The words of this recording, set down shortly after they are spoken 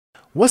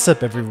What's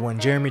up everyone,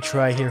 Jeremy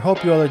Tri here.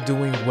 Hope you all are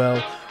doing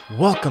well.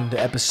 Welcome to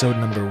episode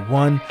number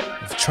 1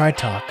 of Tri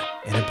Talk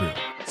and a Brew.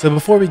 So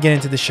before we get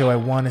into the show, I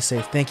want to say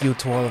thank you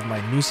to all of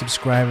my new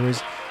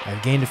subscribers.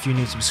 I've gained a few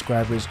new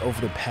subscribers over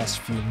the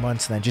past few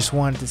months, and I just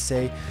wanted to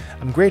say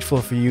I'm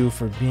grateful for you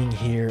for being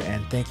here,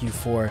 and thank you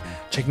for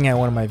checking out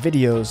one of my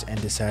videos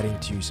and deciding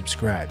to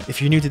subscribe. If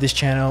you're new to this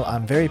channel,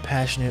 I'm very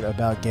passionate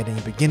about getting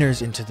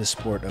beginners into the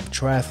sport of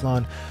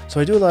triathlon, so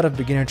I do a lot of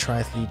beginner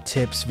triathlete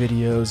tips,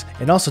 videos,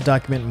 and also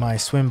document my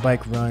swim,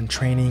 bike, run,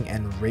 training,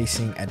 and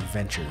racing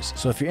adventures.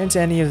 So if you're into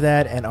any of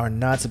that and are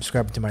not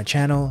subscribed to my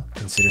channel,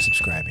 consider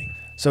subscribing.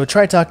 So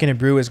Tri Talk and a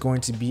Brew is going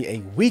to be a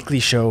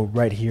weekly show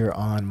right here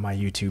on my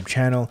YouTube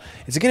channel.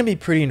 It's going to be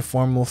pretty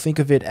informal. Think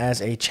of it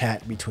as a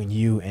chat between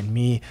you and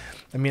me.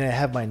 I mean, I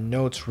have my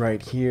notes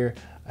right here.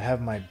 I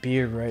have my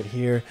beer right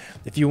here.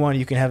 If you want,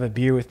 you can have a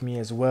beer with me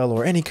as well,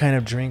 or any kind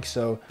of drink.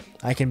 So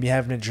I can be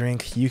having a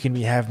drink, you can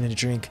be having a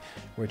drink.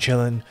 We're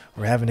chilling,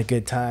 we're having a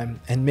good time,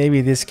 and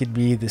maybe this could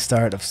be the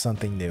start of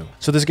something new.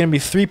 So there's going to be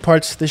 3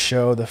 parts to the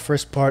show. The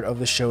first part of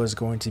the show is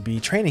going to be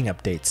training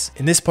updates.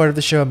 In this part of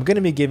the show, I'm going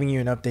to be giving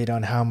you an update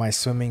on how my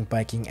swimming,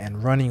 biking,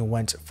 and running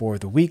went for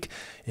the week.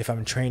 If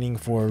I'm training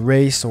for a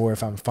race or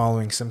if I'm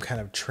following some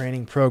kind of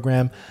training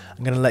program,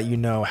 I'm going to let you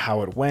know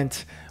how it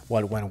went,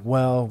 what went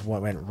well,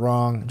 what went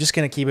wrong. I'm just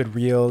going to keep it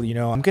real. You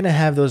know, I'm going to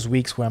have those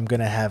weeks where I'm going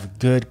to have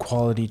good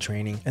quality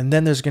training. And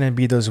then there's going to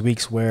be those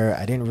weeks where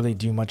I didn't really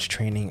do much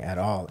training at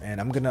all.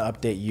 And I'm going to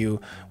update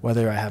you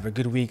whether I have a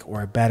good week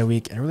or a bad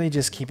week and really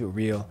just keep it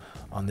real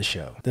on the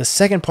show. The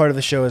second part of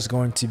the show is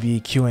going to be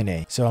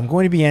Q&A. So I'm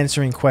going to be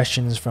answering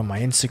questions from my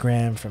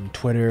Instagram, from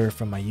Twitter,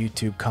 from my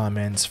YouTube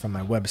comments, from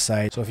my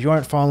website. So if you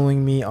aren't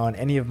following me on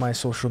any of my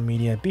social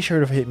media, be sure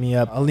to hit me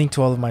up. I'll link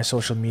to all of my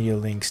social media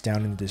links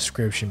down in the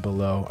description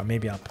below, or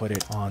maybe I'll put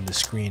it on the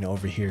screen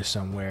over here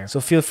somewhere.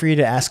 So feel free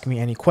to ask me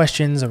any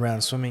questions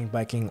around swimming,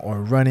 biking,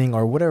 or running,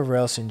 or whatever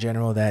else in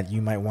general that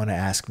you might want to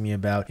ask me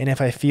about. And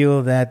if I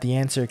feel that the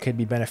answer could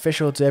be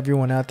beneficial to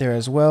everyone out there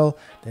as well,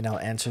 then I'll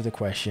answer the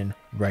question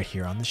right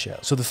here on the show.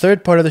 So the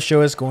third part of the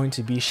show is going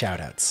to be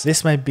shoutouts.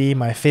 This might be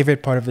my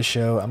favorite part of the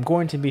show. I'm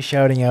going to be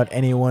shouting out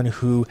anyone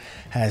who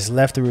has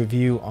left a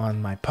review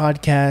on my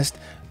podcast.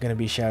 I'm going to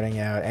be shouting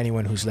out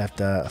anyone who's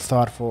left a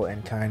thoughtful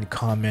and kind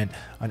comment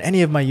on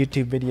any of my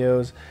YouTube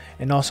videos.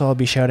 And also I'll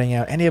be shouting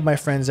out any of my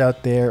friends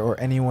out there or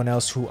anyone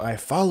else who I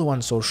follow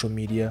on social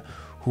media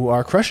who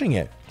are crushing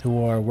it,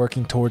 who are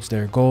working towards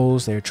their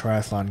goals, their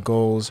triathlon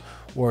goals,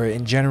 or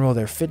in general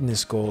their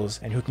fitness goals,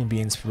 and who can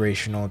be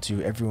inspirational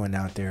to everyone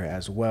out there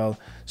as well.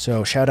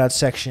 So shout out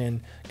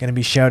section, gonna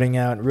be shouting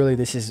out. Really,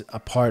 this is a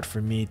part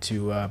for me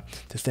to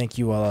thank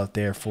you all out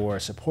there for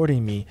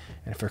supporting me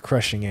and for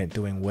crushing it,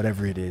 doing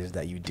whatever it is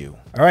that you do.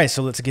 All right,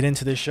 so let's get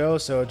into the show.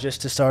 So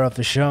just to start off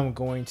the show, I'm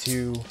going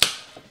to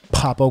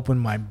pop open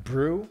my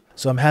brew.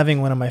 So I'm having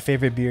one of my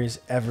favorite beers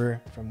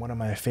ever from one of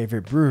my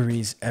favorite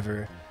breweries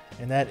ever,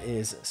 and that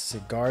is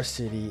Cigar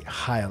City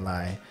Jai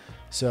Alai.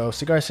 So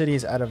Cigar City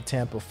is out of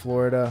Tampa,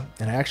 Florida,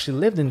 and I actually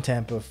lived in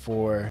Tampa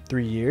for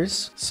 3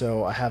 years.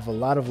 So I have a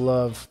lot of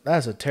love.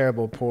 That's a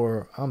terrible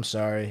pour. I'm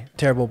sorry.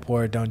 Terrible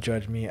pour. Don't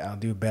judge me. I'll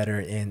do better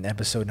in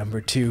episode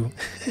number 2.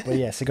 But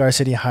yeah, Cigar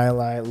City Jai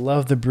Alai.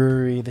 Love the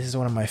brewery. This is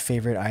one of my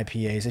favorite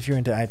IPAs. If you're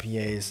into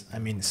IPAs, I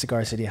mean,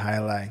 Cigar City Jai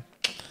Alai.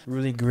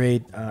 Really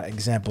great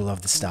example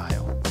of the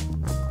style.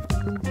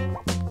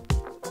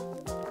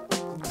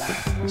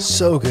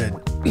 So good.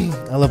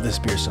 I love this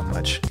beer so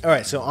much. All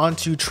right, so on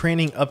to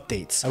training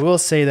updates. I will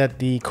say that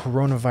the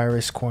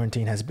coronavirus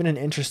quarantine has been an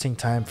interesting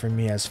time for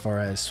me as far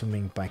as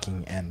swimming,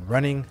 biking, and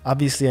running.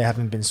 Obviously, I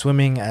haven't been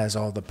swimming as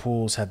all the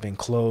pools have been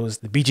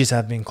closed. The beaches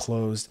have been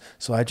closed.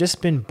 So I've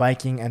just been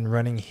biking and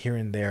running here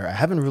and there. I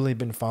haven't really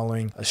been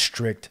following a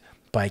strict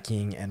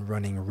biking and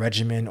running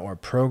regimen or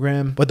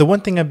program, but the one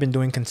thing I've been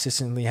doing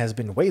consistently has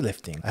been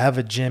weightlifting. I have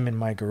a gym in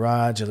my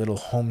garage, a little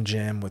home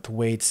gym with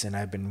weights, and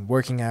I've been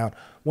working out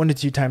 1 to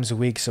 2 times a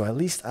week, so at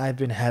least I've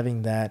been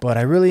having that. But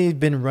I really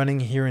been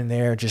running here and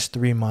there, just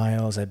 3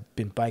 miles. I've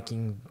been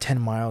biking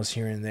 10 miles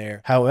here and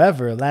there.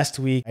 However, last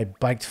week I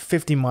biked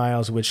 50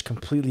 miles, which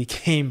completely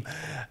came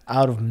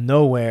out of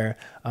nowhere.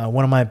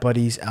 One of my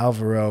buddies,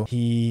 Alvaro,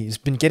 he's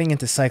been getting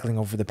into cycling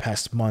over the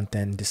past month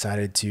and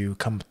decided to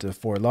come to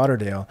Fort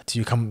Lauderdale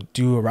to come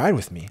do a ride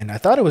with me. And I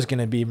thought it was going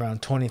to be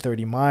around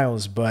 20-30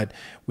 miles, but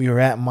we were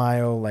at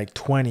mile like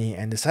 20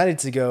 and decided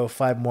to go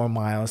 5 more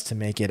miles to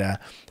make it a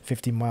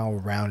 50-mile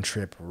round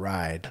trip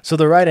ride. So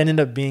the ride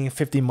ended up being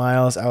 50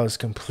 miles. I was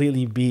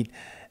completely beat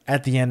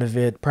at the end of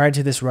it. Prior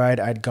to this ride,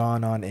 I'd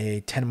gone on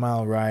a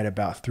 10-mile ride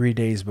about 3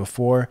 days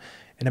before.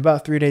 And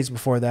about 3 days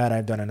before that,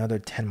 I've done another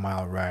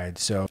 10-mile ride.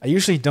 So I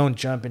usually don't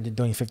jump into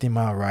doing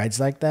 50-mile rides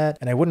like that.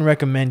 And I wouldn't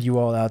recommend you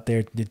all out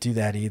there to do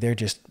that either.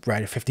 Just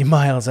ride 50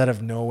 miles out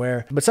of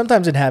nowhere. But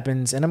sometimes it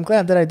happens, and I'm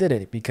glad that I did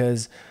it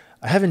because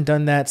I haven't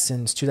done that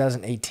since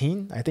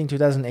 2018. I think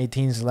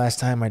 2018 is the last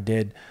time I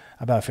did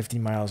about 50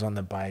 miles on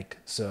the bike.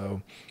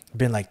 So it's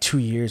been like 2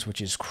 years, which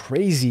is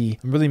crazy.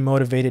 I'm really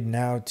motivated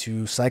now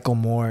to cycle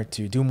more,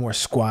 to do more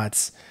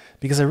squats,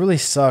 because I really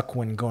suck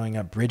when going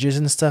up bridges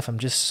and stuff. I'm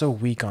just so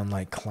weak on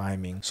like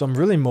climbing. So I'm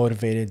really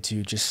motivated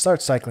to just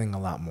start cycling a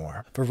lot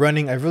more. For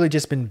running, I've really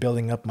just been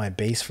building up my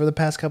base for the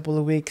past couple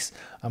of weeks.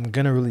 I'm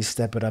gonna really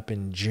step it up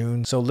in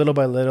June. So little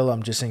by little,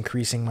 I'm just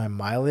increasing my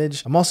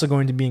mileage. I'm also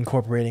going to be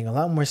incorporating a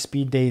lot more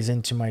speed days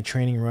into my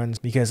training runs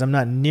because I'm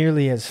not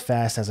nearly as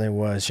fast as I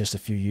was just a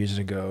few years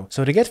ago.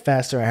 So to get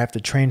faster, I have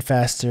to train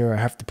faster. I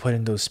have to put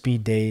in those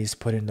speed days,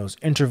 put in those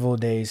interval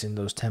days, and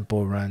those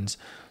tempo runs.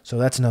 So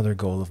that's another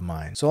goal of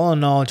mine. So all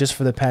in all, just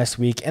for the past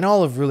week and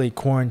all of really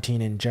quarantine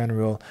in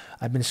general,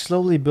 I've been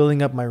slowly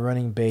building up my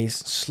running base,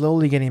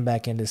 slowly getting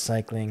back into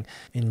cycling.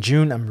 In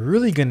June, I'm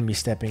really going to be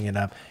stepping it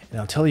up, and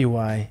I'll tell you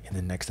why in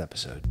the next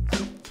episode.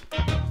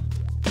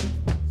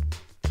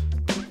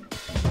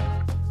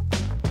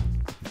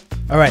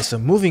 All right, so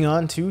moving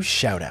on to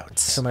shoutouts.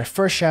 So my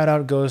first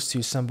shoutout goes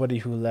to somebody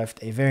who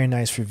left a very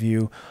nice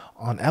review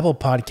on Apple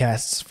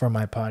Podcasts for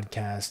my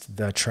podcast,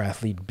 The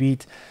Triathlete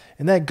Beat.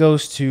 And that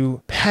goes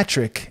to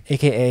Patrick,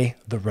 aka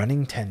the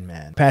Running 10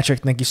 Man. Patrick,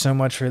 thank you so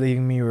much for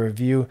leaving me a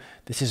review.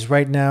 This is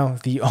right now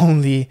the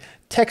only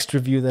text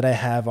review that I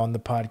have on the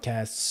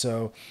podcast,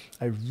 so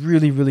I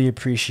really, really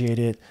appreciate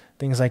it.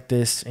 Things like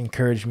this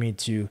encourage me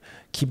to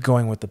keep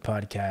going with the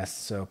podcast.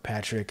 So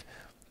Patrick,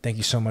 thank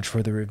you so much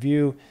for the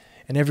review.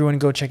 And everyone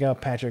go check out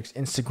Patrick's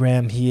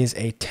Instagram. He is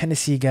a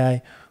Tennessee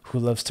guy who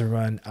loves to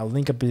run. I'll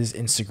link up his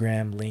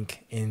Instagram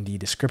link in the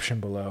description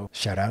below.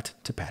 Shout out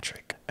to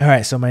Patrick. All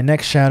right, so my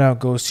next shout out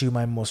goes to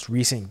my most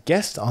recent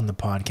guest on the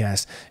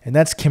podcast, and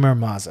that's Kim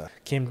Maza.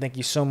 Kim, thank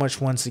you so much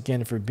once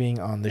again for being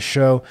on the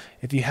show.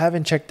 If you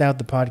haven't checked out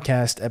the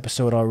podcast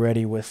episode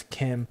already with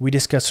Kim, we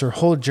discuss her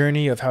whole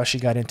journey of how she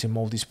got into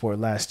multisport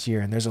last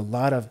year, and there's a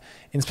lot of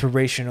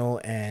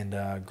inspirational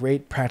and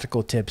great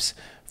practical tips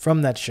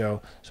from that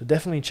show. So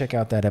definitely check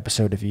out that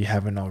episode if you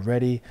haven't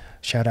already.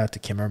 Shout out to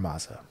Kim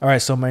Maza. All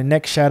right, so my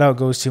next shout out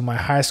goes to my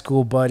high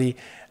school buddy,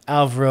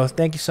 Alvaro.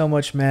 Thank you so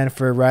much, man,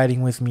 for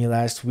riding with me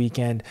last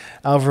weekend.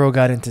 Alvaro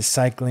got into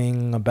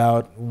cycling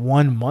about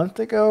 1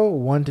 month ago,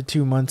 1 to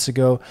 2 months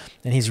ago,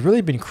 and he's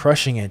really been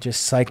crushing it,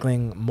 just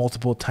cycling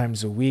multiple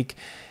times a week.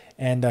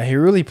 And he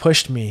really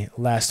pushed me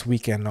last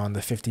weekend on the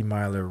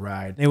 50-miler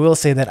ride. I will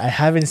say that I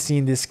haven't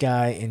seen this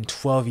guy in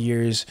 12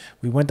 years.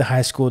 We went to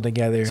high school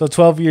together. So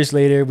 12 years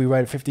later, we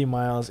ride 50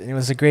 miles, and it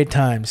was a great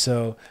time.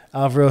 So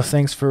Alvaro,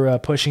 thanks for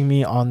pushing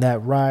me on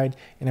that ride,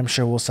 and I'm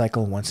sure we'll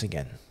cycle once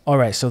again. All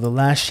right, so the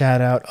last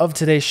shout out of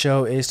today's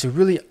show is to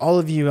really all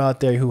of you out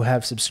there who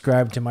have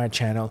subscribed to my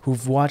channel,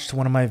 who've watched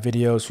one of my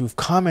videos, who've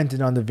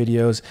commented on the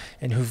videos,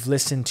 and who've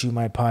listened to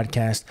my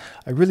podcast.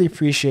 I really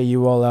appreciate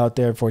you all out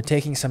there for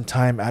taking some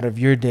time out of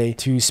your day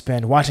to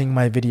spend watching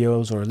my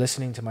videos or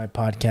listening to my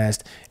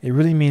podcast. It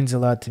really means a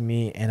lot to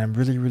me, and I'm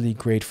really, really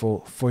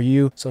grateful for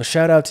you. So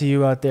shout out to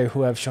you out there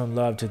who have shown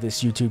love to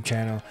this YouTube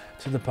channel,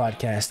 to the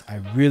podcast. I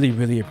really,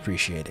 really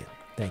appreciate it.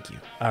 Thank you.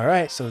 All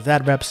right, so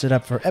that wraps it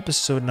up for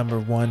episode number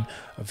 1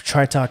 of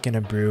Try Talk and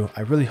a Brew.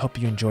 I really hope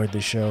you enjoyed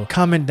the show.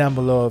 Comment down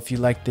below if you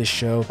like this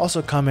show.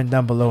 Also comment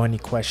down below any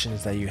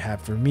questions that you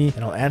have for me,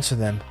 and I'll answer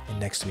them in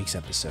next week's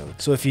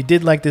episode. So if you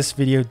did like this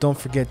video, don't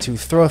forget to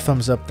throw a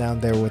thumbs up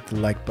down there with the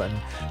like button.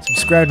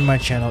 Subscribe to my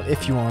channel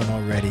if you aren't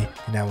already,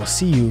 and I will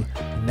see you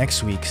in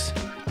next week's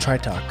Try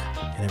Talk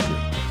and a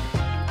Brew.